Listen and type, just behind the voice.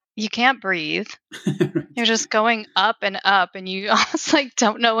you can't breathe. You're just going up and up, and you almost like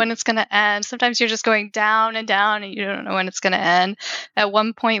don't know when it's going to end. Sometimes you're just going down and down, and you don't know when it's going to end. At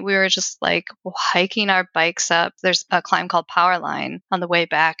one point, we were just like hiking our bikes up. There's a climb called Power Line on the way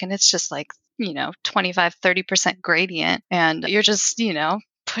back, and it's just like 25, 30% gradient, and you're just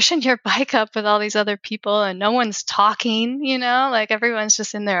pushing your bike up with all these other people, and no one's talking, like everyone's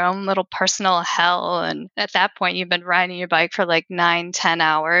just in their own little personal hell. And at that point, you've been riding your bike for like 9-10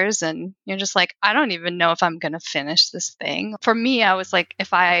 hours, and you're just like, I don't even know if I'm going to finish this thing. For me, I was like,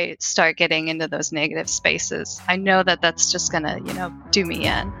 if I start getting into those negative spaces, I know that that's just going to, do me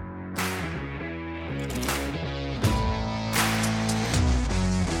in.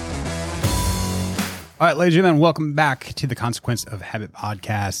 All right, ladies and gentlemen, welcome back to the Consequence of Habit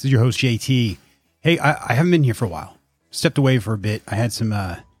podcast. This is your host, JT. Hey, I haven't been here for a while. Stepped away for a bit. I had some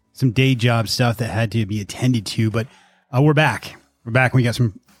day job stuff that had to be attended to, but we're back. We're back. We got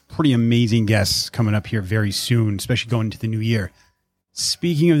some pretty amazing guests coming up here very soon, especially going into the new year.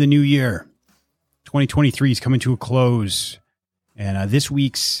 Speaking of the new year, 2023 is coming to a close. And this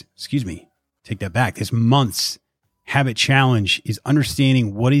month's Habit Challenge is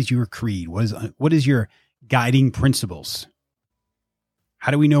understanding what is your creed, what is your guiding principles.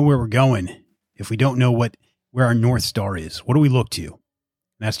 How do we know where we're going if we don't know where our North Star is? What do we look to? And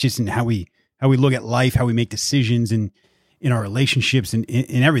that's just in how we look at life, how we make decisions in our relationships and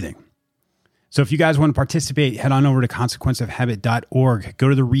in everything. So if you guys want to participate, head on over to consequenceofhabit.org, go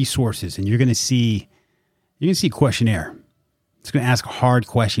to the resources, and you're going to see a questionnaire. It's going to ask a hard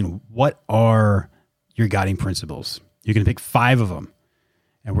question. What are your guiding principles? You're going to pick 5 of them,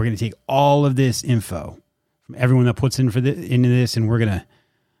 and we're going to take all of this info from everyone that puts into this, and we're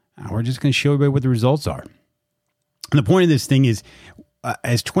just going to show everybody what the results are. And the point of this thing is,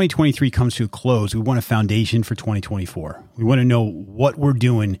 as 2023 comes to a close, we want a foundation for 2024. We want to know what we're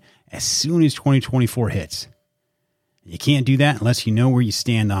doing as soon as 2024 hits. You can't do that unless you know where you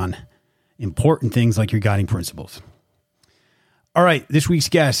stand on important things like your guiding principles. All right, this week's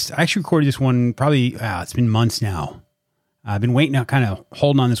guest, I actually recorded this one probably, it's been months now. I've been waiting, kind of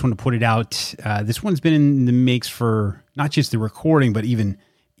holding on this one to put it out. This one's been in the makes for not just the recording, but even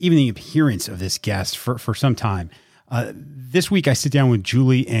the appearance of this guest for some time. This week, I sit down with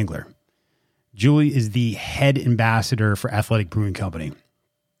Julie Engler. Julie is the head ambassador for Athletic Brewing Company.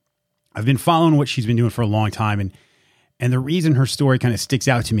 I've been following what she's been doing for a long time, and the reason her story kind of sticks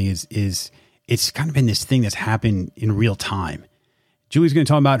out to me is it's kind of been this thing that's happened in real time. Julie's going to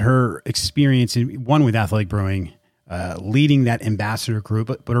talk about her experience with Athletic Brewing, leading that ambassador group,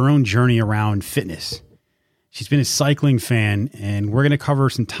 but her own journey around fitness. She's been a cycling fan, and we're going to cover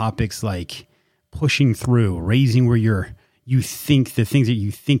some topics like pushing through, raising where you think the things that you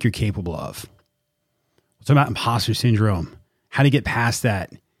think you're capable of. We'll talk about imposter syndrome, how to get past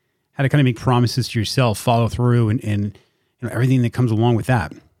that, how to kind of make promises to yourself, follow through, and everything that comes along with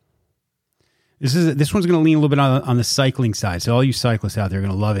that. This one's going to lean a little bit on the cycling side. So all you cyclists out there are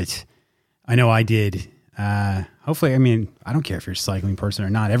going to love it. I know I did. Hopefully, I don't care if you're a cycling person or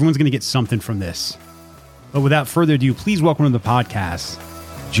not. Everyone's going to get something from this. But without further ado, please welcome to the podcast,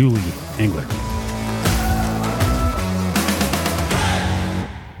 Julie Engler.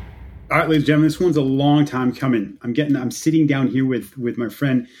 All right, ladies and gentlemen, this one's a long time coming. I'm sitting down here with my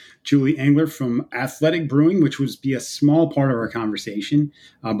friend Julie Engler from Athletic Brewing, which would be a small part of our conversation,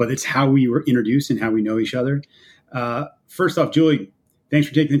 but it's how we were introduced and how we know each other. First off, Julie, thanks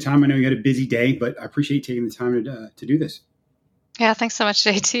for taking the time. I know you had a busy day, but I appreciate you taking the time to do this. Yeah, thanks so much,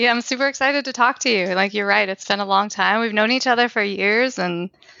 JT. I'm super excited to talk to you. Like, you're right. It's been a long time. We've known each other for years, and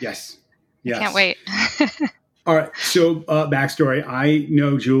yes. I can't wait. All right. So backstory, I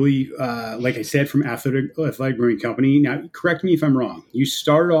know Julie, like I said, from Athletic Brewing Company. Now, correct me if I'm wrong. You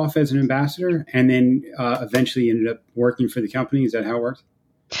started off as an ambassador and then eventually ended up working for the company. Is that how it worked?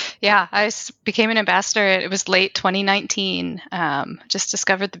 Yeah, I became an ambassador. It was late 2019. Just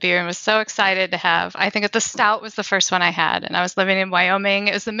discovered the beer and was so excited to have. I think the stout was the first one I had, and I was living in Wyoming.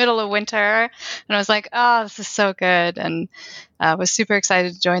 It was the middle of winter, and I was like, "Oh, this is so good!" And was super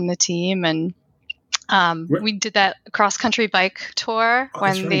excited to join the team. And we did that cross country bike tour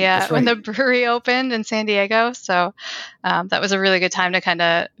when the brewery opened in San Diego. So that was a really good time to kind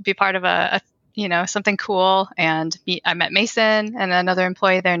of be part of a something cool. And I met Mason and another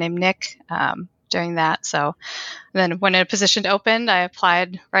employee there named Nick during that. So then when a position opened, I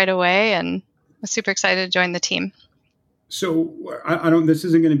applied right away and was super excited to join the team. So this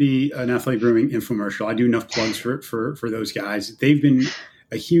isn't going to be an Athletic Brewing infomercial. I do enough plugs for those guys. They've been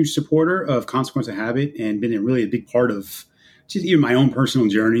a huge supporter of Consequence of Habit and been really a big part of just even my own personal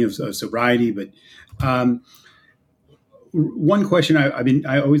journey of sobriety. But one question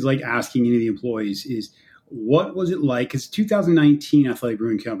I always like asking any of the employees is, what was it like? Because 2019 Athletic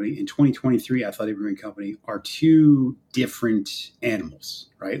Brewing Company and 2023 Athletic Brewing Company are two different animals,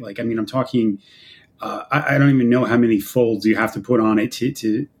 right? Like, I mean, I'm talking. I don't even know how many folds you have to put on it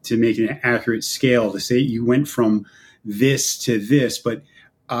to make an accurate scale to say you went from this to this, but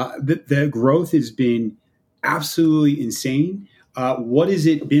the growth has been absolutely insane. What has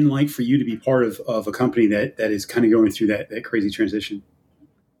it been like for you to be part of a company that is kind of going through that crazy transition?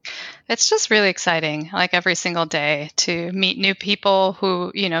 It's just really exciting, like every single day, to meet new people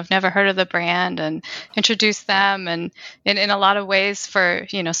who, have never heard of the brand and introduce them. And in a lot of ways for,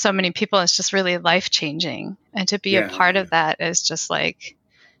 so many people, it's just really life changing. And to be a part Yeah. of that is just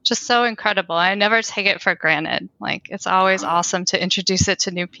so incredible. I never take it for granted. Like, it's always awesome to introduce it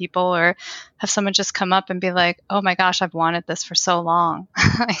to new people or have someone just come up and be like, oh my gosh, I've wanted this for so long,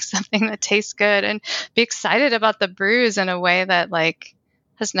 like something that tastes good, and be excited about the brews in a way that like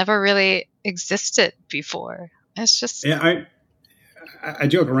has never really existed before. It's just, Yeah, I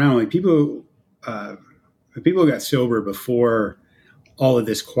joke around, like people got sober before all of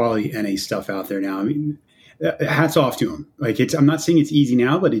this quality NA stuff out there now. I mean, hats off to them. Like, I'm not saying it's easy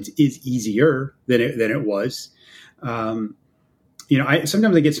now, but it is easier than it was.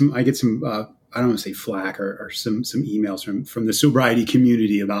 Sometimes I get some I don't want to say flack or some emails from the sobriety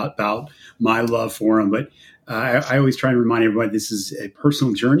community about my love for them, but I always try and remind everybody this is a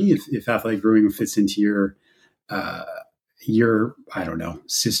personal journey. If athletic brewing fits into your I don't know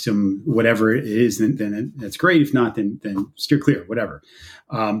system, whatever it is, then that's great. If not, then steer clear, whatever.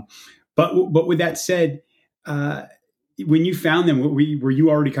 But with that said, when you found them, were you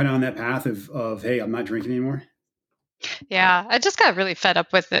already kind of on that path of hey, I'm not drinking anymore? yeah, I just got really fed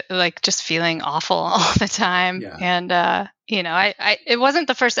up with it, like just feeling awful all the time. Yeah, And, it wasn't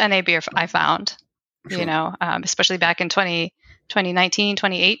the first NA beer I found, sure. especially back in 2019,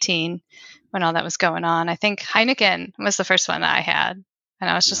 2018, when all that was going on. I think Heineken was the first one that I had. And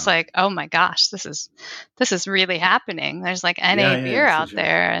I was just Yeah, like, oh my gosh, this is really happening. There's like NA yeah, beer for out sure.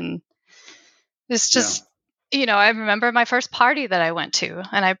 there. And it's Yeah. just, I remember my first party that I went to,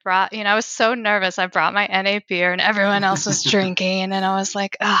 and I brought, I was so nervous. I brought my NA beer and everyone else was drinking. And I was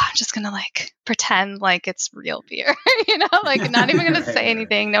like, oh, I'm just going to like pretend like it's real beer, like not even going to say Right.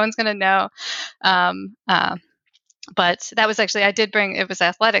 anything. No one's going to know. Um, uh, but that was actually, I did bring, it was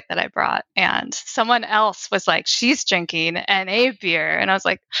Athletic that I brought, and someone else was like, she's drinking NA beer. And I was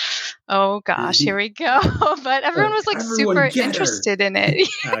like, oh gosh, here we go. But everyone was like Everyone super get her. interested in it.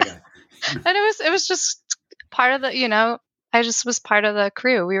 Okay. And it was just part of the, I just was part of the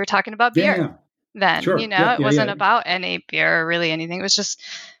crew. We were talking about Yeah, beer yeah. then, Sure. Yep. it Yeah, wasn't yeah. about any beer or really anything. It was just,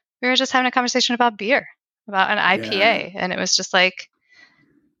 we were just having a conversation about beer, about an Yeah. IPA. And it was just like,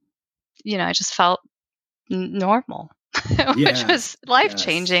 I just felt normal, which was Yes. life Yes.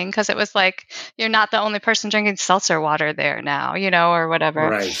 changing, because it was like, you're not the only person drinking seltzer water there now, or whatever.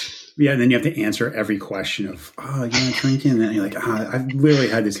 Right. Yeah, and then you have to answer every question of, oh, you're not drinking? And then you're like, I've literally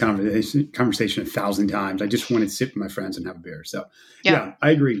had this conversation 1,000 times. I just want to sit with my friends and have a beer. So, Yep. yeah,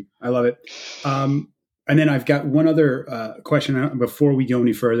 I agree. I love it. And then I've got one other question before we go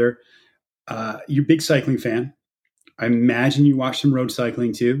any further. You're a big cycling fan. I imagine you watch some road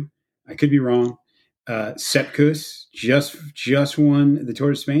cycling too. I could be wrong. Sepkus just won the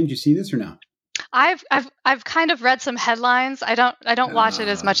Tour de Spain. Did you see this or no? I've kind of read some headlines. I don't watch it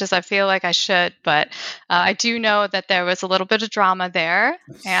as Uh, much as I feel like I should, but I do know that there was a little bit of drama there,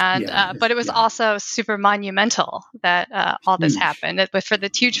 and but it was yeah, also super monumental that all this huge. happened. It was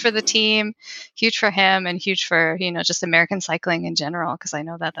huge for the team, huge for him, and huge for just American cycling in general. Because I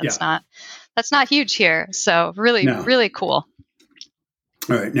know that Yeah, that's not huge here. So really, no. really cool.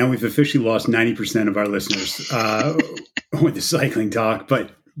 All right, now we've officially lost 90% of our listeners with the cycling talk,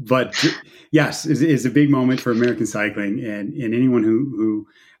 but yes, is a big moment for American cycling and anyone who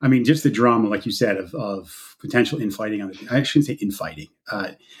I mean, just the drama, like you said, of potential infighting on I shouldn't say infighting.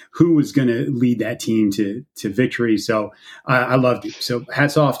 Who was going to lead that team to victory? So I loved it. So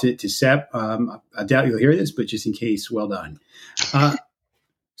hats off to Sep. I doubt you'll hear this, but just in case, well done. Uh,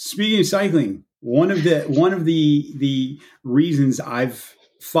 Speaking of cycling, one of the reasons I've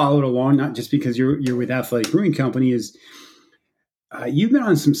followed along, not just because you're with Athletic Brewing Company, is you've been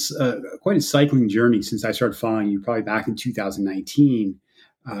on some quite a cycling journey since I started following you, probably back in 2019,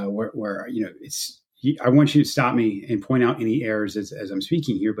 where it's. I want you to stop me and point out any errors as I'm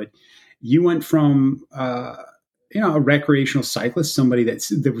speaking here, but you went from a recreational cyclist, somebody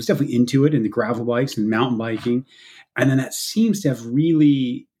that was definitely into it, and the gravel bikes and mountain biking, and then that seems to have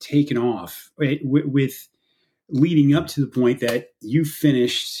really taken off, right? With leading up to the point that you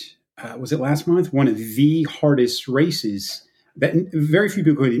finished was it last month? One of the hardest races that very few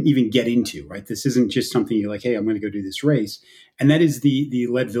people could even get into, right? This isn't just something you're like, hey, I'm going to go do this race. And that is the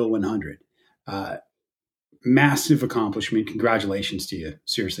Leadville 100. Massive accomplishment. Congratulations to you.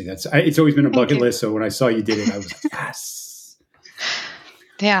 Seriously, it's always been a bucket list. So when I saw you did it, I was like, yes.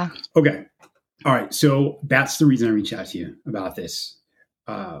 Yeah. Okay. All right. So that's the reason I reached out to you about this.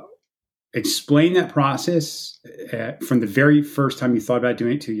 Explain that process from the very first time you thought about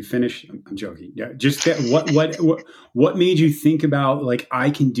doing it till you finish. I'm joking. Yeah, just what made you think about like I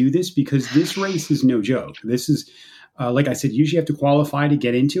can do this, because this race is no joke. This is like I said, usually you have to qualify to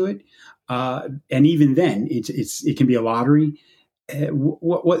get into it, and even then, it can be a lottery.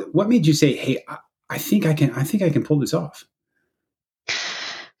 What made you say, hey, I think I can pull this off?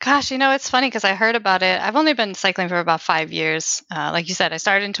 Gosh, it's funny because I heard about it. I've only been cycling for about 5 years. Like you said, I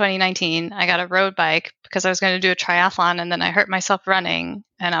started in 2019. I got a road bike because I was going to do a triathlon, and then I hurt myself running.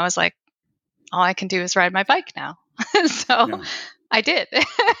 And I was like, all I can do is ride my bike now. So yeah. I did.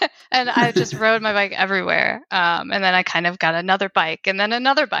 And I just rode my bike everywhere. And then I kind of got another bike and then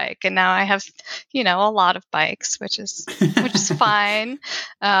another bike. And now I have, a lot of bikes, which is fine.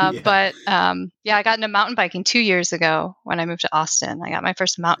 But I got into mountain biking 2 years ago when I moved to Austin. I got my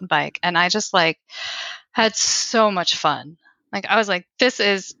first mountain bike, and I just had so much fun. I was like,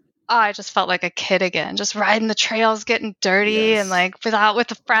 I just felt like a kid again, just riding the trails, getting dirty, and with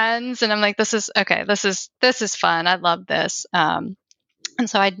the friends. And I'm like, this is fun. I love this. And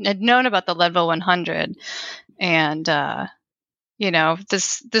so I'd known about the Leadville 100, and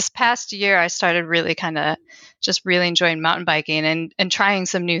this past year I started really kind of just really enjoying mountain biking and trying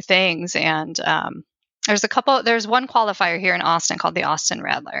some new things. And there's one qualifier here in Austin called the Austin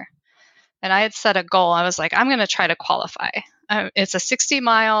Rattler, and I had set a goal. I was like, I'm going to try to qualify. It's a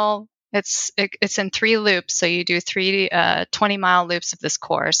 60-mile. It's in 3 loops, so you do 3 20-mile loops of this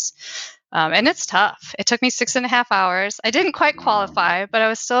course. And it's tough. It took me 6.5 hours. I didn't quite qualify, but I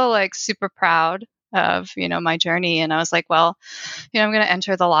was still super proud of, my journey. And I was like, well, I'm going to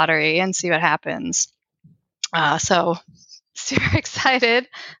enter the lottery and see what happens. So super excited,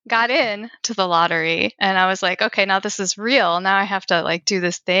 got in to the lottery, and I was like, okay, now this is real. Now I have to do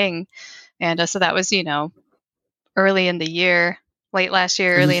this thing. And so that was, early in the year, late last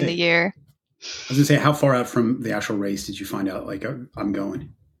year, early in the year. I was going to say, how far out from the actual race did you find out, I'm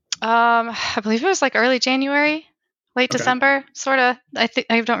going? I believe it was early January, late December, sort of. I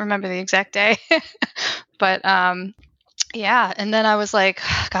don't remember the exact day, but yeah. And then I was like,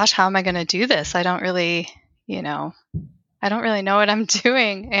 gosh, how am I going to do this? I don't really know what I'm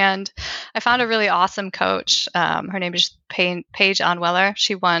doing. And I found a really awesome coach. Her name is Paige Onweller.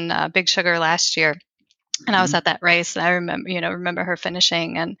 She won Big Sugar last year. And I was at that race, and I remember her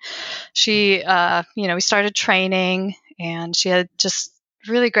finishing, and she, we started training, and she had just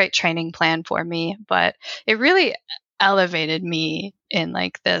really great training plan for me, but it really elevated me in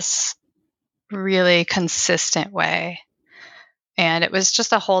this really consistent way. And it was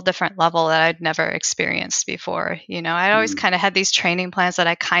just a whole different level that I'd never experienced before. I always kind of had these training plans that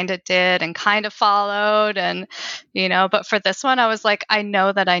I kind of did and kind of followed, and, but for this one, I was like, I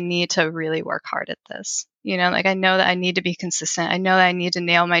know that I need to really work hard at this. I know that I need to be consistent. I know that I need to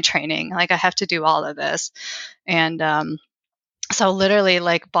nail my training. I have to do all of this. And, so literally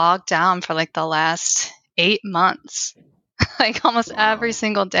bogged down for the last 8 months, almost every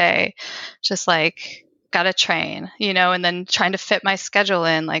single day, just got to train, and then trying to fit my schedule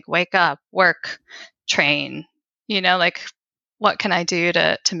in, wake up, work, train, what can I do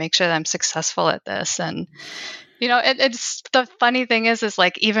to make sure that I'm successful at this? And, it's the funny thing is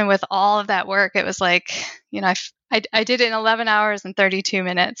even with all of that work, it was I did it in 11 hours and 32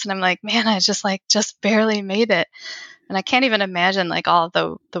 minutes. And I'm like, man, I just barely made it. And I can't even imagine all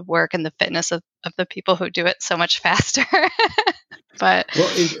the work and the fitness of the people who do it so much faster. But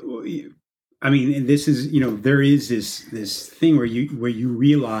this is, there is this thing where you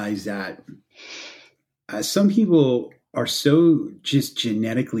realize that some people are so just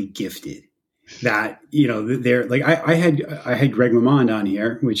genetically gifted that, they're I had Greg LeMond on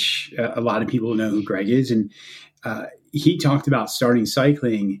here, which a lot of people know who Greg is. And he talked about starting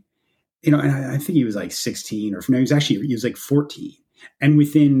cycling, and I think he was 16 or no, he was 14. And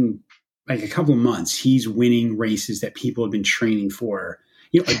within a couple of months, he's winning races that people have been training for,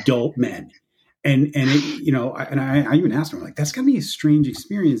 adult men. And I even asked him, that's gotta be a strange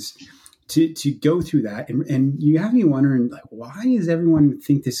experience to go through that. And you have me wondering, why does everyone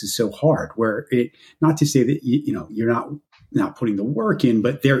think this is so hard? Where not to say that, you're not putting the work in,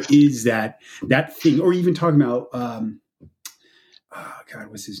 but there is that thing, or even talking about, God,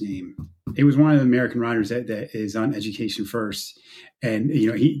 what's his name? It was one of the American riders that is on Education First. And,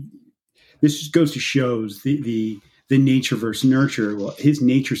 this just goes to shows the nature versus nurture. Well, his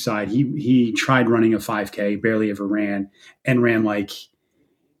nature side, he tried running a 5K, barely ever ran, and ran like,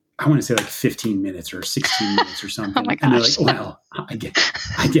 I want to say like 15 minutes or 16 minutes or something. Oh my and they're gosh. like, well, I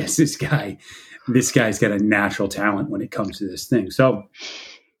guess this guy's got a natural talent when it comes to this thing. So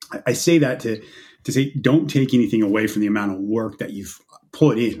I say that to say, don't take anything away from the amount of work that you've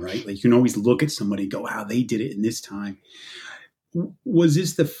put in, right? Like you can always look at somebody and go, wow, they did it in this time. Was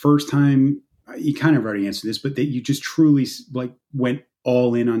this the first time, you kind of already answered this, but that you just truly like went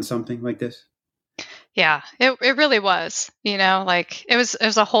all in on something like this? Yeah, it really was, like it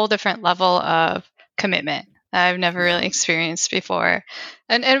was a whole different level of commitment I've never really experienced before.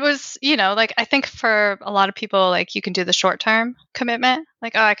 And it was, like I think for a lot of people, like you can do the short-term commitment,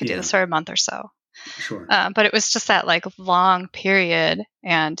 like, oh, I could do this for a month or so. Sure. But it was just that like long period.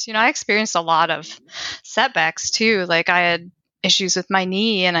 And, I experienced a lot of setbacks too. Like I had issues with my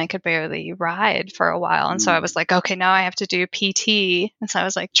knee and I could barely ride for a while. And so I was like, okay, now I have to do PT. And so I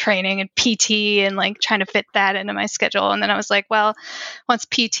was like training in PT and like trying to fit that into my schedule. And then I was like, well, once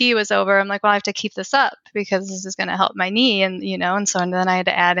PT was over, I'm like, well, I have to keep this up because this is going to help my knee. And, and then I had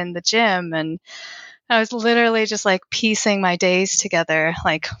to add in the gym, and I was literally just like piecing my days together,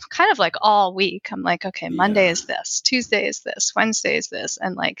 like kind of like all week. I'm like, okay, Monday is this, Tuesday is this, Wednesday is this.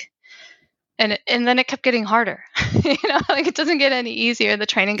 And like, and then it kept getting harder, like it doesn't get any easier. The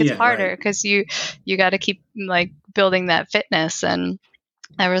training gets harder because you got to keep like building that fitness. And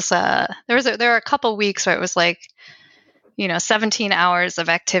there were a couple weeks where it was like, 17 hours of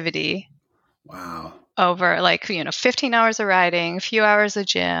activity. Wow. Over like, 15 hours of riding, a few hours of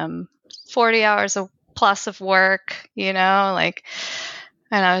gym, 40 hours of plus of work, like,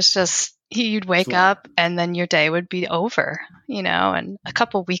 and I was just, you'd wake up and then your day would be over, and a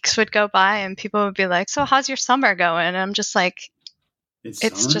couple weeks would go by and people would be like, so how's your summer going? And I'm just like,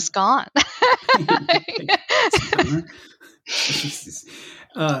 it's just gone.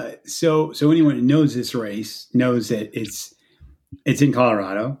 So anyone who knows this race knows that it's in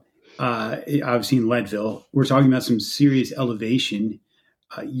Colorado, obviously in Leadville. We're talking about some serious elevation.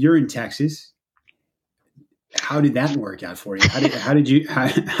 You're in Texas. How did that work out for you? How did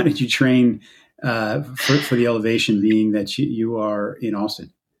you train for the elevation, being that you are in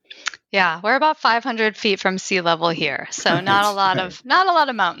Austin? Yeah, we're about 500 feet from sea level here, so not a lot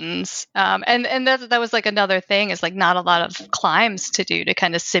of mountains. And that was like another thing, is like not a lot of climbs to do to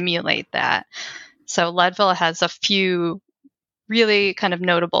kind of simulate that. So Leadville has a few really kind of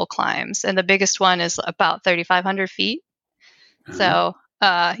notable climbs, and the biggest one is about 3,500 feet. So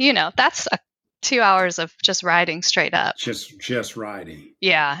that's 2 hours of just riding straight up. Just riding.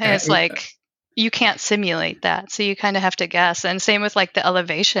 Yeah. And it's like, you can't simulate that. So you kind of have to guess. And same with like the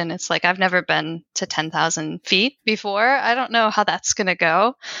elevation. It's like, I've never been to 10,000 feet before. I don't know how that's going to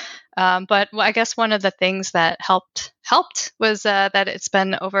go. But I guess one of the things that helped was that it's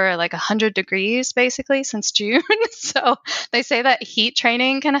been over like 100 degrees basically since June. So they say that heat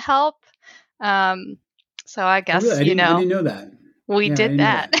training can help. So I guess, I didn't know that. We did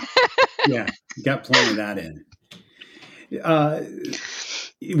that. Yeah, got plenty of that in.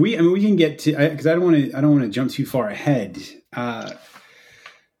 We can get to, because I don't want to jump too far ahead. But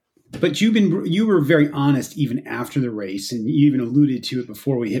you were very honest even after the race, and you even alluded to it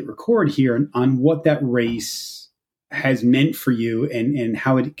before we hit record here on what that race has meant for you and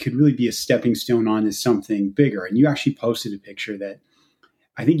how it could really be a stepping stone on to something bigger. And you actually posted a picture that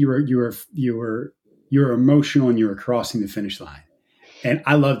I think you were emotional and you were crossing the finish line. And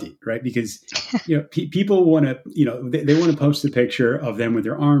I loved it, right? Because, people want to, they want to post a picture of them with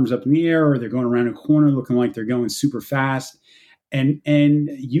their arms up in the air, or they're going around a corner looking like they're going super fast. And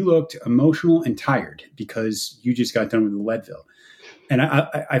you looked emotional and tired because you just got done with the Leadville. And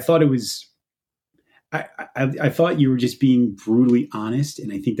I thought it was, I thought you were just being brutally honest.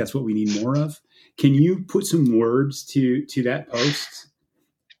 And I think that's what we need more of. Can you put some words to that post?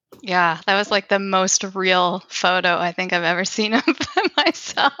 Yeah, that was like the most real photo I think I've ever seen of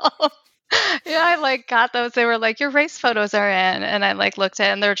myself. Yeah, I like got those. They were like, your race photos are in. And I like looked at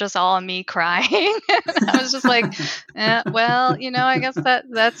it and they're just all me crying. And I was just like, well, I guess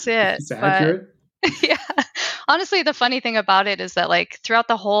that's it. It's accurate. Yeah. Honestly, the funny thing about it is that like throughout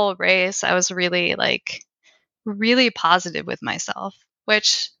the whole race, I was really positive with myself,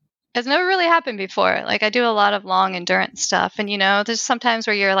 which has never really happened before. Like I do a lot of long endurance stuff, and there's sometimes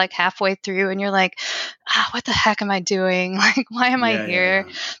where you're like halfway through and you're like, what the heck am I doing? Like, why am I here?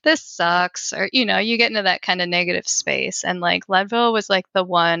 Yeah. This sucks. Or, you get into that kind of negative space. And like Leadville was like the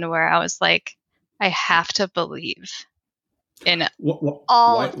one where I was like, I have to believe in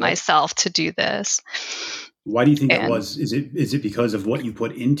all of myself to do this. Why do you think that And was? Is it because of what you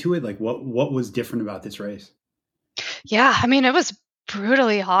put into it? Like what was different about this race? yeah, I mean, it was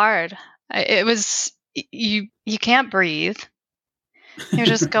brutally hard. It was you can't breathe. You're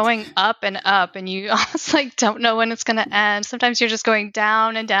just going up, and you almost like don't know when it's going to end. Sometimes you're just going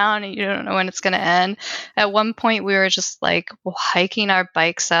down and down, and you don't know when it's going to end. At one point, we were just like hiking our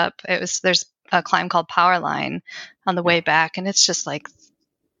bikes up. There's a climb called Power Line on the way Yeah. back, and it's just like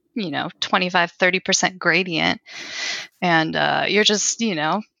 25-30% gradient, and you're just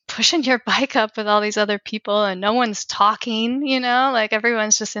pushing your bike up with all these other people, and no one's talking, like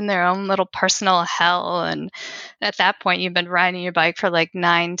everyone's just in their own little personal hell. And at that point you've been riding your bike for like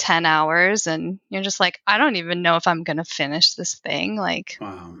 9-10 hours, and you're just like, I don't even know if I'm gonna finish this thing, like.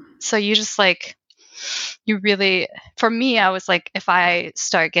 Wow. So you just like, you really, for me, I was like, if I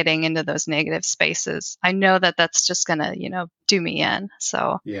start getting into those negative spaces, I know that that's just gonna do me in.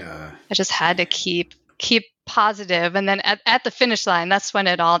 So Yeah. I just had to keep positive. And then at the finish line, that's when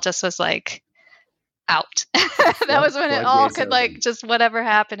it all just was like out. That was when it all could like just whatever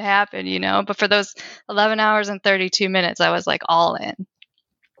happened, But for those 11 hours and 32 minutes, I was like all in.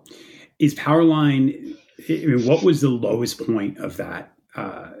 Is Powerline, I mean, what was the lowest point of that,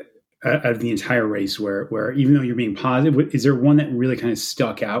 of the entire race where even though you're being positive, is there one that really kind of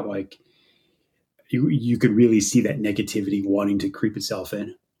stuck out? Like you could really see that negativity wanting to creep itself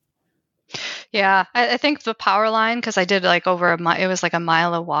in? Yeah, I think the power line, because I did like over a mile, it was like a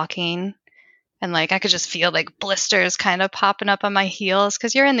mile of walking, and like I could just feel like blisters kind of popping up on my heels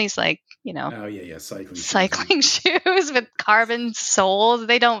because you're in these like Oh yeah, cycling shoes with carbon soles.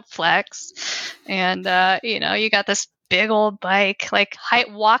 They don't flex, and you got this big old bike. Like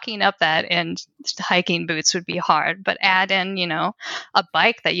walking up that in hiking boots would be hard, but add in a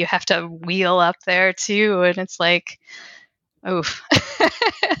bike that you have to wheel up there too, and it's like, oof.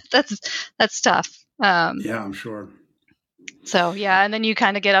 that's tough. Yeah, I'm sure. So yeah, and then you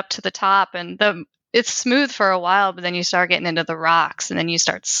kind of get up to the top, and it's smooth for a while, but then you start getting into the rocks, and then you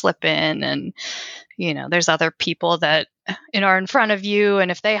start slipping, and there's other people that are in front of you, and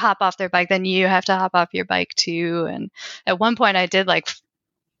if they hop off their bike, then you have to hop off your bike too. And at one point, I did like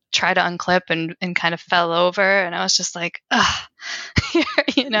try to unclip and kind of fell over, and I was just like, ugh,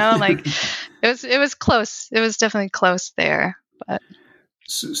 like it was close. It was definitely close there, but.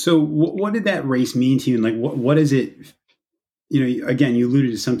 So what did that race mean to you? And like, what is it? Again, you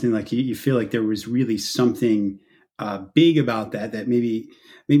alluded to something like you feel like there was really something big about that maybe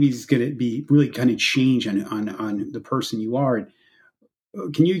is going to be really kind of change on the person you are.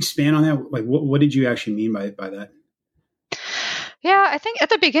 Can you expand on that? Like, what did you actually mean by that? Yeah, I think at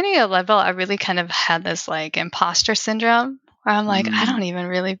the beginning of level, I really kind of had this like imposter syndrome where I'm like, I don't even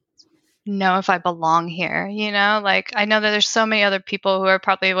really know if I belong here, like I know that there's so many other people who are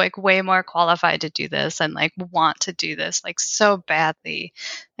probably like way more qualified to do this and like want to do this like so badly.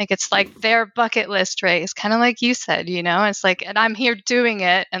 Like it's like their bucket list race, kind of like you said, it's like, and I'm here doing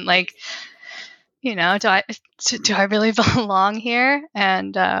it, and like, do I really belong here?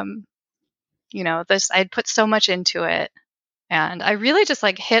 And I'd put so much into it. And I really just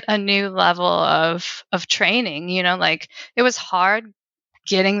like hit a new level of training, like it was hard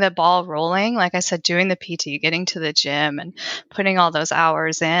getting the ball rolling. Like I said, doing the PT, getting to the gym and putting all those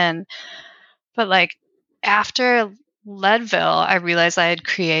hours in. But like after Leadville, I realized I had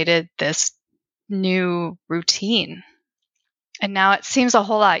created this new routine. And now it seems a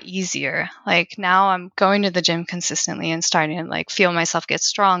whole lot easier. Like now I'm going to the gym consistently and starting to like feel myself get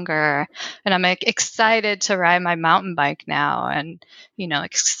stronger. And I'm like excited to ride my mountain bike now, and,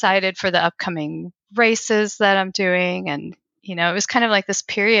 excited for the upcoming races that I'm doing. And, it was kind of like this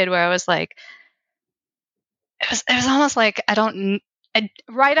period where I was like, it was almost like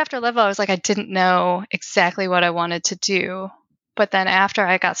right after level, I was like, I didn't know exactly what I wanted to do. But then after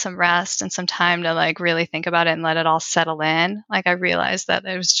I got some rest and some time to like really think about it and let it all settle in, like I realized that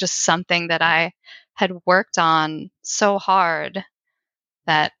it was just something that I had worked on so hard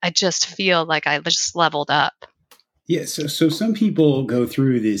that I just feel like I just leveled up. Yeah. So some people go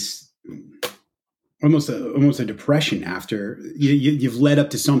through this almost a depression after you've led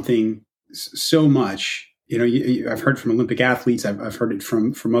up to something so much. I've heard from Olympic athletes. I've heard it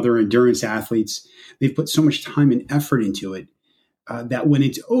from other endurance athletes. They've put so much time and effort into it that when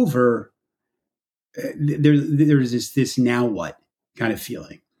it's over, there's this now what kind of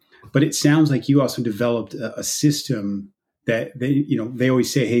feeling. But it sounds like you also developed a system that they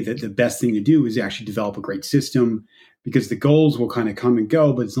always say, hey, that the best thing to do is actually develop a great system, because the goals will kind of come and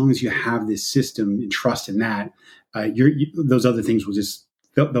go. But as long as you have this system and trust in that, those other things will just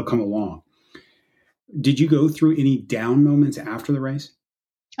they'll come along. Did you go through any down moments after the race?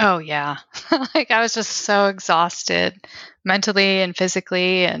 Oh yeah. Like I was just so exhausted mentally and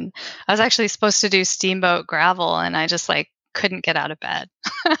physically, and I was actually supposed to do steamboat gravel and I just like couldn't get out of bed.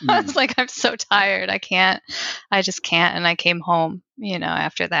 I was Mm. like, I'm so tired. I just can't. And I came home,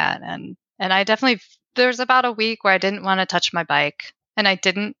 after that. And I definitely, there's about a week where I didn't want to touch my bike, and I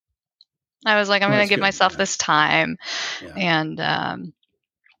didn't. I was like, I'm Well, going to that's give good. myself Yeah. this time. Yeah. And,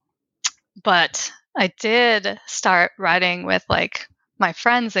 but I did start riding with like my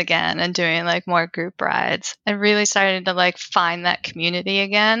friends again and doing like more group rides and really started to like find that community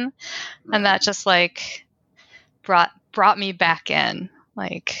again. And Right. that just like brought me back in,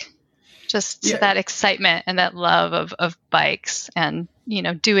 like just to Yeah. that excitement and that love of bikes and,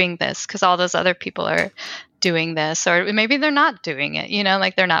 doing this because all those other people are doing this, or maybe they're not doing it,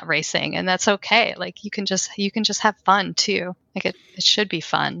 like they're not racing, and that's okay. Like you can just have fun too. Like it should be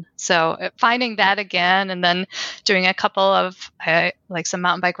fun. So finding that again, and then doing a couple of like some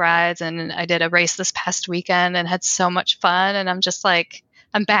mountain bike rides, and I did a race this past weekend and had so much fun, and I'm just like,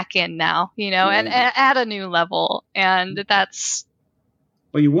 I'm back in now, and Yeah. at a new level, and that's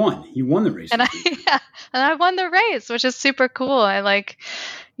Well, you won. You won the race and I this weekend. yeah, and I won the race, which is super cool. I like,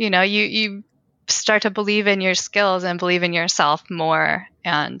 you start to believe in your skills and believe in yourself more,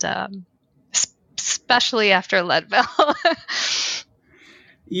 and especially after Leadville.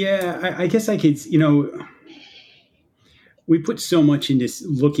 Yeah, I guess I could. We put so much into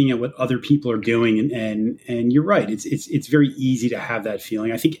looking at what other people are doing, and you're right. It's very easy to have that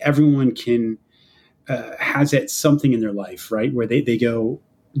feeling. I think everyone can has that something in their life, right, where they go,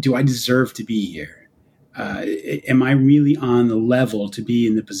 "Do I deserve to be here? Am I really on the level to be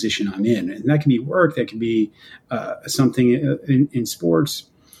in the position I'm in?" And that can be work, that can be something in sports.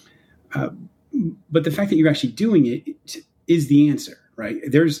 Uh, but the fact that you're actually doing it is the answer, right?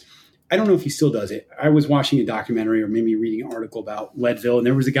 I don't know if he still does it. I was watching a documentary or maybe reading an article about Leadville, and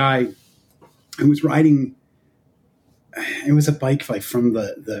there was a guy who was riding. It was a bike like from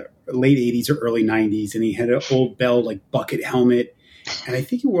the late '80s or early '90s, and he had an old Bell like bucket helmet, and I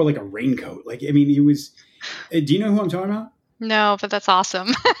think he wore like a raincoat. Like, I mean, he was. Do you know who I'm talking about? No, but that's awesome.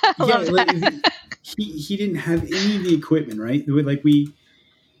 I Yeah, love like, that. he didn't have any of the equipment, right? Like we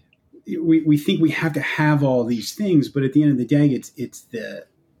think we have to have all these things, but at the end of the day, it's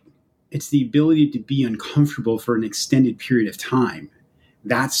the ability to be uncomfortable for an extended period of time.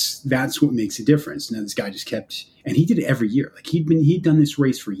 That's what makes a difference. Now this guy just kept, and he did it every year. Like he'd done this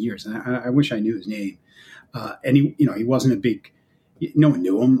race for years, and I wish I knew his name. And he wasn't a big. No one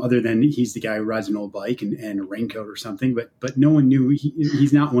knew him other than he's the guy who rides an old bike and a raincoat or something. But no one knew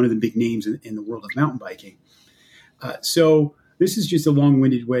he's not one of the big names in the world of mountain biking. So this is just a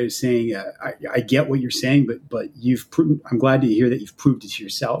long-winded way of saying I get what you're saying, but you've proven. I'm glad to hear that you've proved it to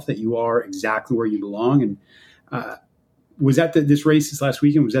yourself that you are exactly where you belong. And was that this race this last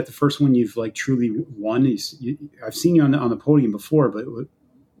weekend? Was that the first one you've like truly won? I've seen you on the podium before, but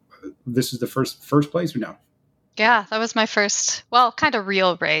this is the first place or no? Yeah, that was my first, well, kind of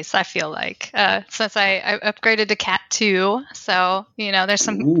real race, I feel like, since I upgraded to Cat 2. So, there's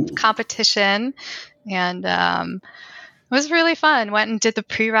some Ooh. competition, and it was really fun. Went and did the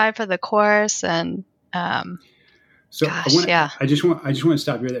pre-ride for the course, and So gosh, yeah. I just want to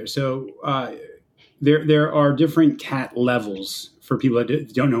stop you there. So there are different cat levels for people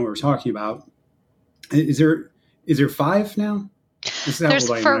that don't know what we're talking about. Is there 5 now? This is how There's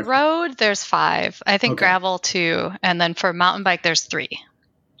old I am. for road, there's 5. I think Okay. gravel 2, and then for mountain bike, there's 3.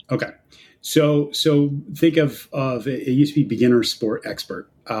 Okay. So think of it used to be beginner, sport, expert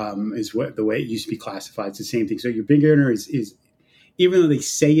is what the way it used to be classified. It's the same thing. So your beginner is even though they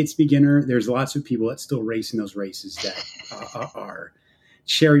say it's beginner, there's lots of people that still race in those races that are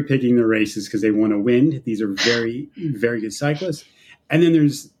cherry picking the races because they want to win. These are very, very good cyclists. And then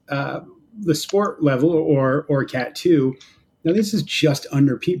there's the sport level or Cat 2. Now this is just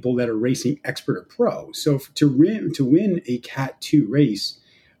under people that are racing expert or pro. So to win a Cat 2 race,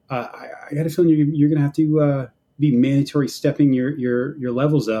 I got a feeling you're going to have to be mandatory stepping your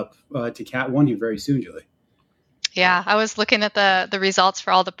levels up to Cat 1 here very soon, Julie. Yeah, I was looking at the results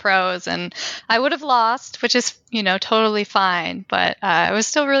for all the pros, and I would have lost, which is totally fine. But I was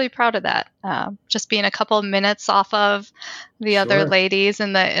still really proud of that. Just being a couple of minutes off of the other Sure. ladies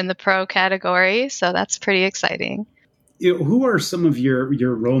in the pro category, so that's pretty exciting. Who are some of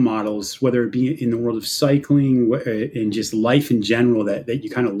your role models, whether it be in the world of cycling and just life in general, that you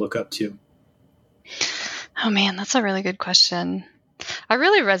kind of look up to? Oh man, that's a really good question. I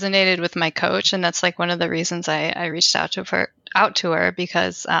really resonated with my coach, and that's like one of the reasons I reached out to her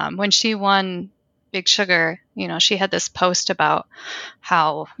because when she won Big Sugar, she had this post about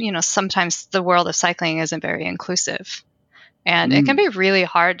how sometimes the world of cycling isn't very inclusive, And it can be really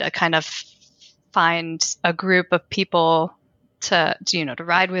hard to kind of find a group of people to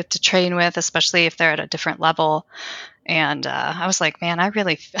ride with, to train with, especially if they're at a different level. And I was like, man, I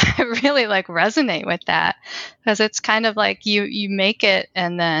really like resonate with that, because it's kind of like you make it,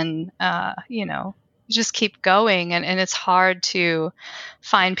 and then you just keep going, and it's hard to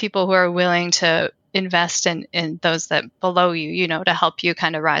find people who are willing to invest in those that below you, to help you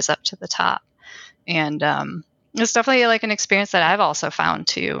kind of rise up to the top. And it's definitely like an experience that I've also found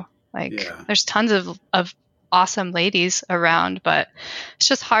too. Like there's tons of awesome ladies around, but it's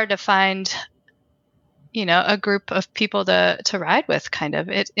just hard to find a group of people to ride with, kind of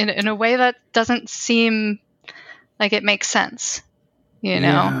it in a way that doesn't seem like it makes sense, you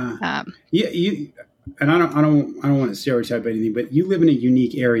know? And I don't want to stereotype anything, but you live in a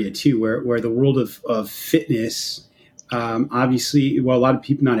unique area too, where the world of fitness, obviously, well, a lot of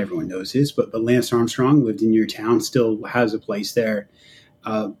people, not everyone knows this, but Lance Armstrong lived in your town, still has a place there.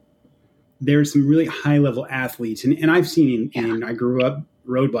 There's some really high level athletes, and I've seen and I grew up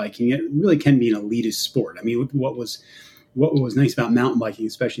road biking. It really can be an elitist sport. I mean, what was nice about mountain biking,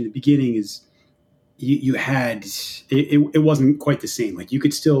 especially in the beginning, is you had it wasn't quite the same. Like you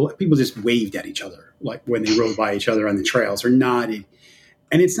could still, people just waved at each other like when they rode by each other on the trails, or nodded,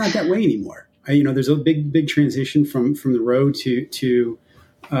 and it's not that way anymore. There's a big transition from the road to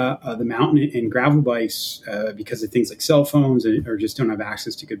the mountain and gravel bikes because of things like cell phones or just don't have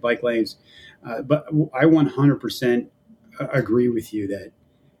access to good bike lanes. But I 100% agree with you that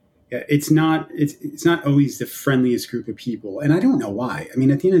it's not always the friendliest group of people, and I don't know why. I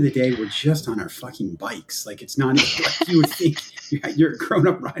mean, at the end of the day, we're just on our fucking bikes. Like, it's not like you would think you're a grown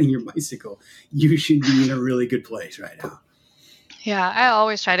up riding your bicycle. You should be in a really good place right now. Yeah, I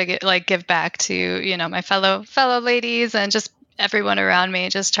always try to give back to my fellow ladies and just everyone around me.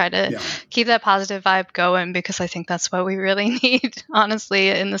 Just try to keep that positive vibe going, because I think that's what we really need, honestly,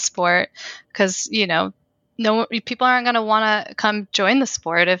 in the sport. Because no, people aren't going to want to come join the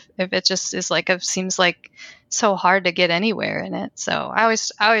sport if it just is seems like so hard to get anywhere in it. So I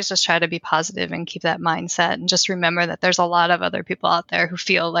always just try to be positive and keep that mindset, and just remember that there's a lot of other people out there who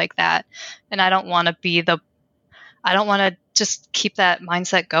feel like that, and I don't want to just keep that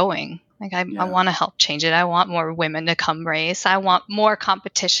mindset going. Like I want to help change it. I want more women to come race. I want more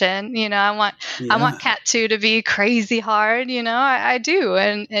competition. I want Cat 2 to be crazy hard. I do.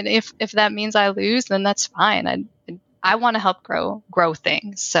 And if that means I lose, then that's fine. I want to help grow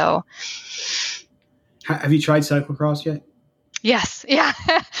things. So, have you tried cyclocross yet? Yes. Yeah.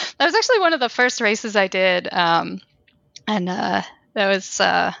 That was actually one of the first races I did. And that was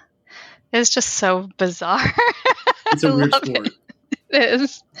it was just so bizarre. It's a weird sport. It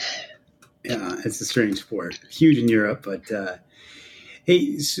is. Yeah, it's a strange sport. Huge in Europe, but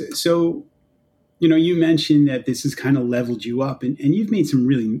hey, so you mentioned that this has kind of leveled you up, and you've made some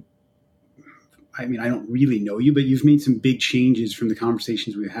really, I mean, I don't really know you, but you've made some big changes from the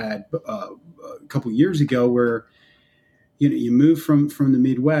conversations we had a couple of years ago, where you move from the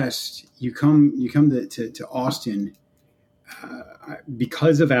Midwest, you come to Austin.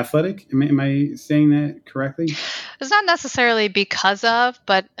 Because of athletic? Am I saying that correctly? It's not necessarily because of,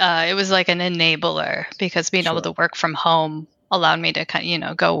 but it was like an enabler, because being able to work from home allowed me to kind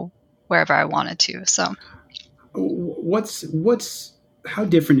of go wherever I wanted to. So, how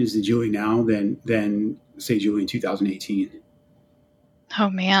different is the Julie now than say Julie in 2018? Oh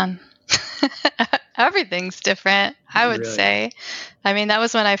man. Everything's different, I would say. I mean, that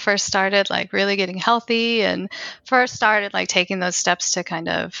was when I first started really getting healthy, and first started taking those steps to kind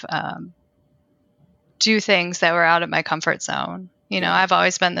of do things that were out of my comfort zone. I've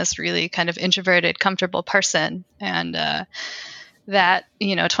always been this really kind of introverted, comfortable person. And that,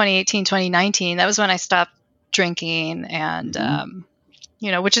 2018, 2019, that was when I stopped drinking, and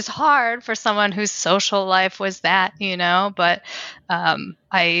which is hard for someone whose social life was that, but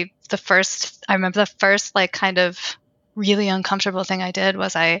I remember the first kind of really uncomfortable thing I did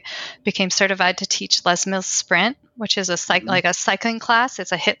was I became certified to teach Les Mills Sprint, which is a cycling class.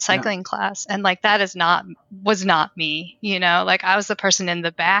 It's a HIIT cycling class. And that was not me, I was the person in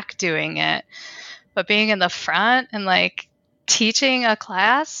the back doing it, but being in the front and teaching a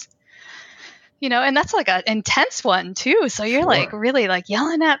class, and that's an intense one too. So you're really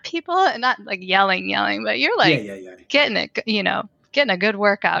yelling at people, and not yelling, but you're getting it, getting a good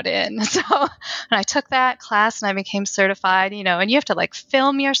workout in. So, and I took that class and I became certified, and you have to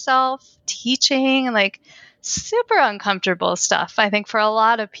film yourself teaching, and super uncomfortable stuff, I think, for a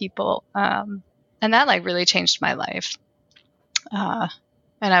lot of people. And that really changed my life. And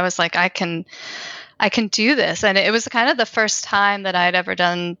I was I can do this. And it was kind of the first time that I'd ever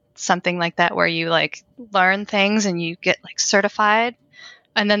done something like that where you like learn things and you get like certified,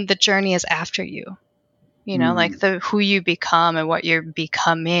 and then the journey is after you. You know, like who you become and what you're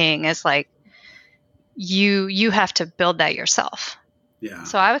becoming is like you have to build that yourself. Yeah.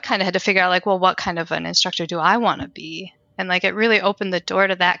 So I kind of had to figure out like, well, what kind of an instructor do I want to be? And like it really opened the door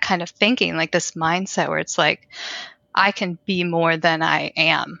to that kind of thinking, like this mindset where it's like I can be more than I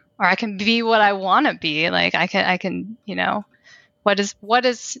am, or I can be what I want to be. Like I can, you know, what is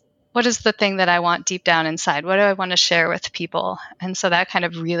the thing that I want deep down inside? What do I want to share with people? And so that kind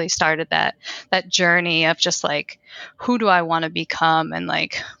of really started that journey of just like, who do I want to become? And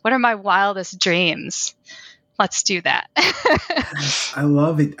like, what are my wildest dreams? Let's do that. I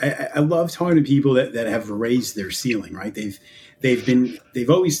love it. I love talking to people that have raised their ceiling, right? They've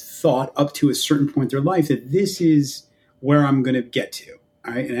always thought up to a certain point in their life that this is where I'm going to get to.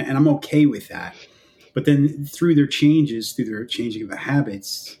 All right. And I'm okay with that. But then through their changing of the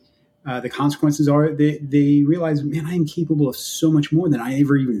habits, the consequences are they realize, man, I am capable of so much more than I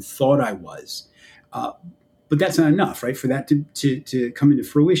ever even thought I was. But that's not enough, right? For that to come into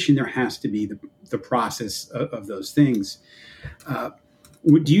fruition, there has to be the process of those things.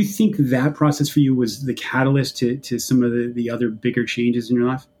 Do you think that process for you was the catalyst to some of the other bigger changes in your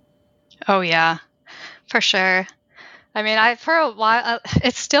life? Oh, yeah, for sure. I mean, for a while,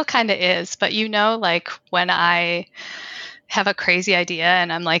 it still kind of is, but you know, like when I have a crazy idea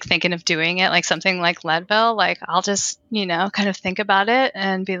and I'm like thinking of doing it, like something like Leadville, like I'll just, you know, kind of think about it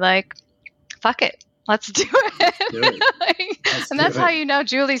and be like, fuck it. Let's do it. And that's how you know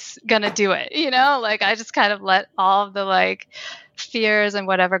Julie's going to do it. You know, like I just kind of let all of the like fears and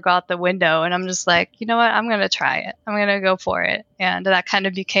whatever go out the window. And I'm just like, you know what? I'm going to try it. I'm going to go for it. And that kind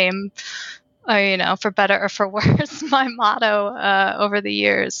of became, you know, for better or for worse, my motto over the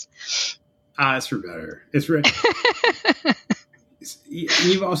years. It's for better. It's right.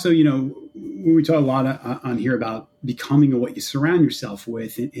 You've also, you know, we talk a lot on here about becoming what you surround yourself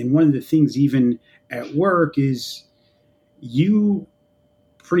with. And one of the things even at work is you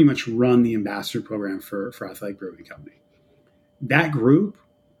pretty much run the ambassador program for Athletic Brewing Company. That group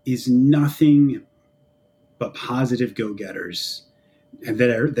is nothing but positive go-getters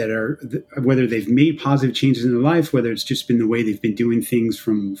that are whether they've made positive changes in their life, whether it's just been the way they've been doing things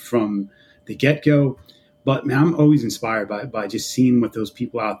from the get-go. But man, I'm always inspired by just seeing what those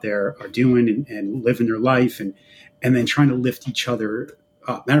people out there are doing and living their life and then trying to lift each other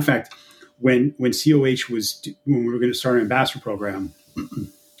up. Matter of fact, when COH when we were going to start an ambassador program,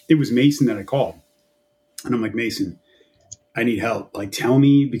 it was Mason that I called. And I'm like, Mason, I need help. Like, tell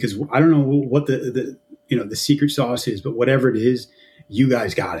me, because I don't know what the secret sauce is, but whatever it is, you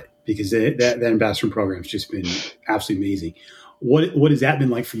guys got it, because that ambassador program has just been absolutely amazing. What has that been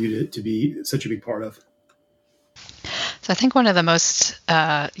like for you to be such a big part of? So I think one of the most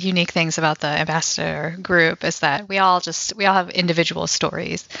unique things about the ambassador group is that we all have individual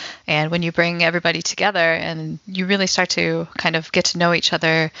stories. And when you bring everybody together and you really start to kind of get to know each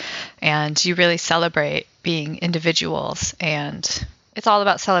other and you really celebrate being individuals, and it's all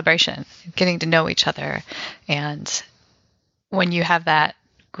about celebration, getting to know each other. And when you have that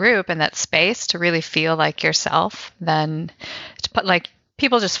group and that space to really feel like yourself, then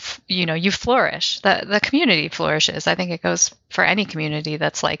people just, you know, you flourish. The community flourishes. I think it goes for any community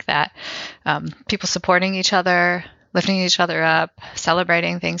that's like that. People supporting each other, lifting each other up,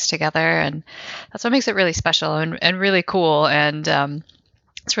 celebrating things together. And that's what makes it really special and really cool. And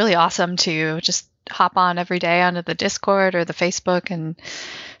it's really awesome to just hop on every day onto the Discord or the Facebook and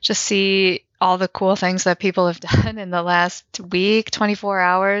just see all the cool things that people have done in the last week, 24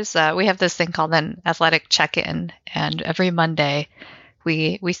 hours. We have this thing called an athletic check-in, and every Monday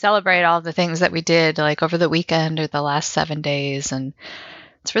we celebrate all the things that we did like over the weekend or the last 7 days. And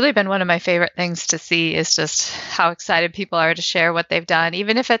it's really been one of my favorite things to see is just how excited people are to share what they've done.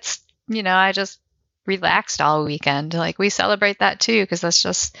 Even if it's, you know, I just relaxed all weekend, like we celebrate that too, because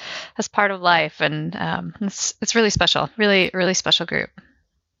that's part of life. And it's really special, really, really special group.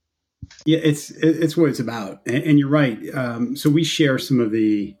 Yeah, it's what it's about. And you're right. So we share some of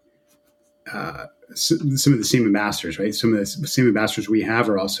the same ambassadors, right? Some of the same ambassadors we have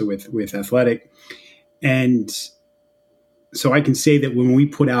are also with Athletic. And so I can say that when we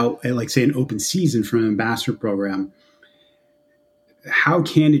put out, like, say, an open season for an ambassador program, how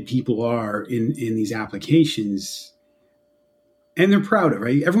candid people are in these applications, and they're proud of,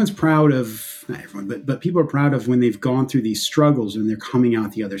 right? Everyone's proud of, not everyone, but people are proud of when they've gone through these struggles and they're coming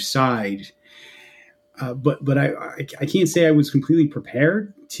out the other side. But I can't say I was completely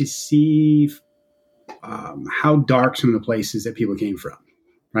prepared to see how dark some of the places that people came from,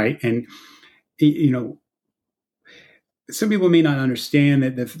 right? And you know, some people may not understand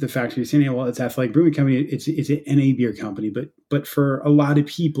that the fact you're saying, well, it's Athletic Brewing Company, it's an NA beer company, but for a lot of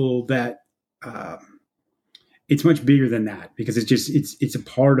people that it's much bigger than that, because it's a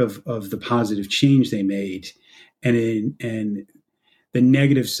part of the positive change they made, and the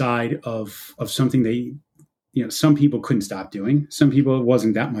negative side of something they, some people couldn't stop doing. Some people, it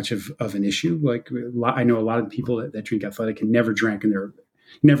wasn't that much of an issue. Like I know a lot of people that drink Athletic and never drank, and they're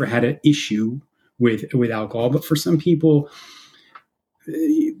never had an issue with alcohol. But for some people,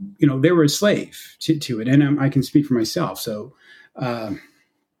 they were a slave to it. And I can speak for myself. So,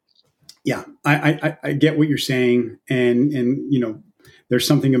 yeah, I get what you're saying. And there's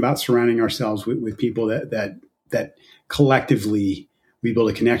something about surrounding ourselves with people that collectively we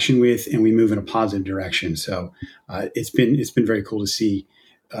build a connection with, and we move in a positive direction. So it's been very cool to see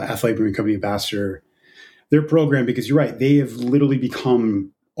Athletic Brewing Company Ambassador, their program, because you're right, they have literally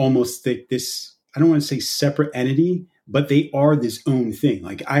become almost this, I don't want to say separate entity, but they are this own thing.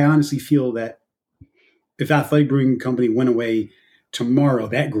 Like, I honestly feel that if Athletic Brewing Company went away tomorrow,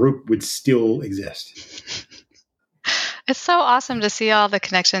 that group would still exist. It's so awesome to see all the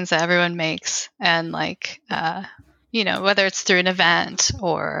connections that everyone makes, and whether it's through an event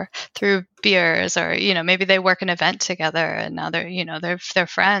or through beers, or, maybe they work an event together and now they're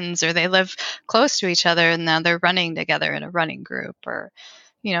friends, or they live close to each other and now they're running together in a running group, or,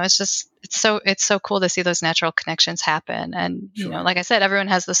 it's so cool to see those natural connections happen. And, Sure. Like I said, everyone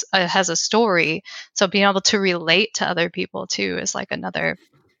has a story. So being able to relate to other people too is like another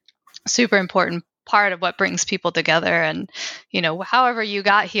super important part of what brings people together. And, however you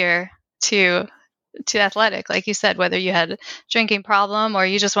got here to Athletic, like you said, whether you had a drinking problem or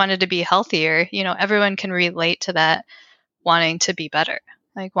you just wanted to be healthier, everyone can relate to that, wanting to be better,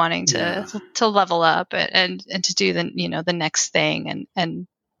 like wanting to level up and to do the next thing. And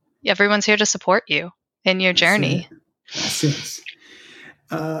everyone's here to support you in your journey. That's it.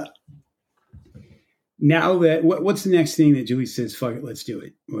 Now what's the next thing that Julie says, fuck it, let's do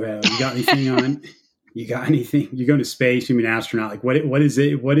it? Well, you got anything on? You got anything? You're going to space, you're an astronaut. Like what is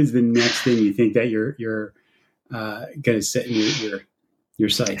it? What is the next thing you think that you're going to set in your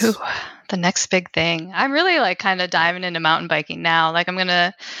sights? Ooh, the next big thing. I'm really like kind of diving into mountain biking now. Like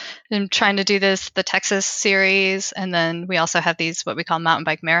I'm trying to do the Texas series. And then we also have these, what we call mountain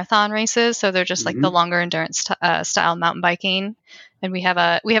bike marathon races. So they're just like the longer endurance style mountain biking. And we have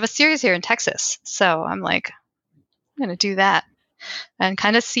a series here in Texas. So I'm like, I'm going to do that and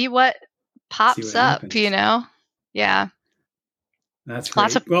kind of see what pops up, happens. Yeah. That's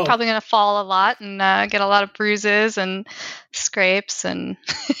great. Probably going to fall a lot and get a lot of bruises and scrapes and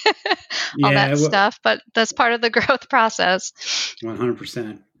all that stuff. But that's part of the growth process.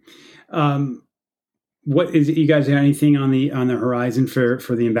 100%. What is it? You guys have anything on the horizon for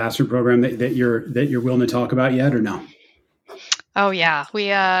the ambassador program that you're willing to talk about yet, or no? Oh yeah,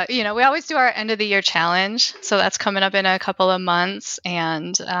 we always do our end of the year challenge, so that's coming up in a couple of months,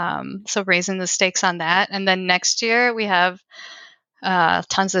 and so raising the stakes on that. And then next year we have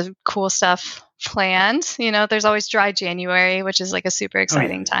tons of cool stuff planned. There's always Dry January, which is like a super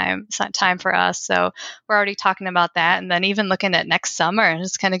exciting time for us. So we're already talking about that, and then even looking at next summer and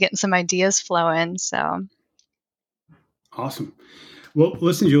just kind of getting some ideas flowing. So awesome. Well,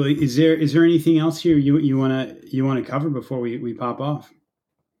 listen, Julie, is there anything else here you want to cover before we pop off?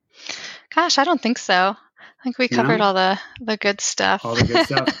 Gosh, I don't think so. I think we covered all the good stuff. All the good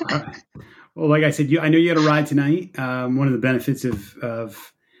stuff. All right. Well, like I said, I know you had a ride tonight. One of the benefits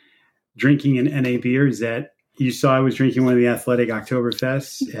of drinking an NA beer is that you saw I was drinking one of the Athletic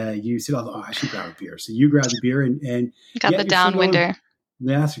Oktoberfests. You said, "Oh, I should grab a beer." So you grabbed a beer and got the downwinder.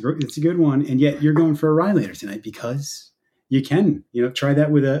 That's it's a good one. And yet you're going for a ride later tonight because you can, try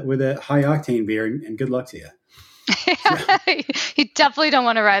that with a high octane beer, and good luck to you. You definitely don't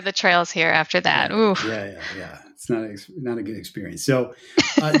want to ride the trails here after that. Ooh. Yeah. It's not a good experience. So,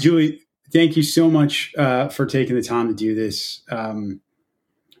 Julie, thank you so much for taking the time to do this.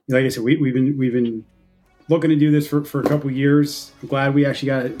 Like I said, we've been looking to do this for a couple of years. I'm glad we actually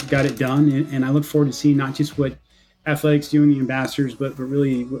got it done, and I look forward to seeing not just what Athletics doing, the ambassadors, but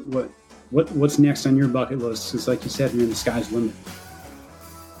really what's next on your bucket list. Because like you said, the sky's the limit.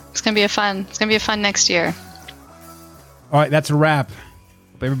 It's gonna be a fun next year. All right, that's a wrap.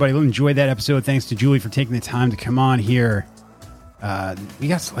 Hope everybody enjoyed that episode. Thanks to Julie for taking the time to come on here. We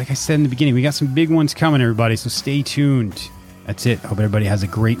got, like I said in the beginning, we got some big ones coming, everybody. So stay tuned. That's it. Hope everybody has a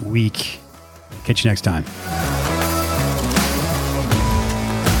great week. Catch you next time.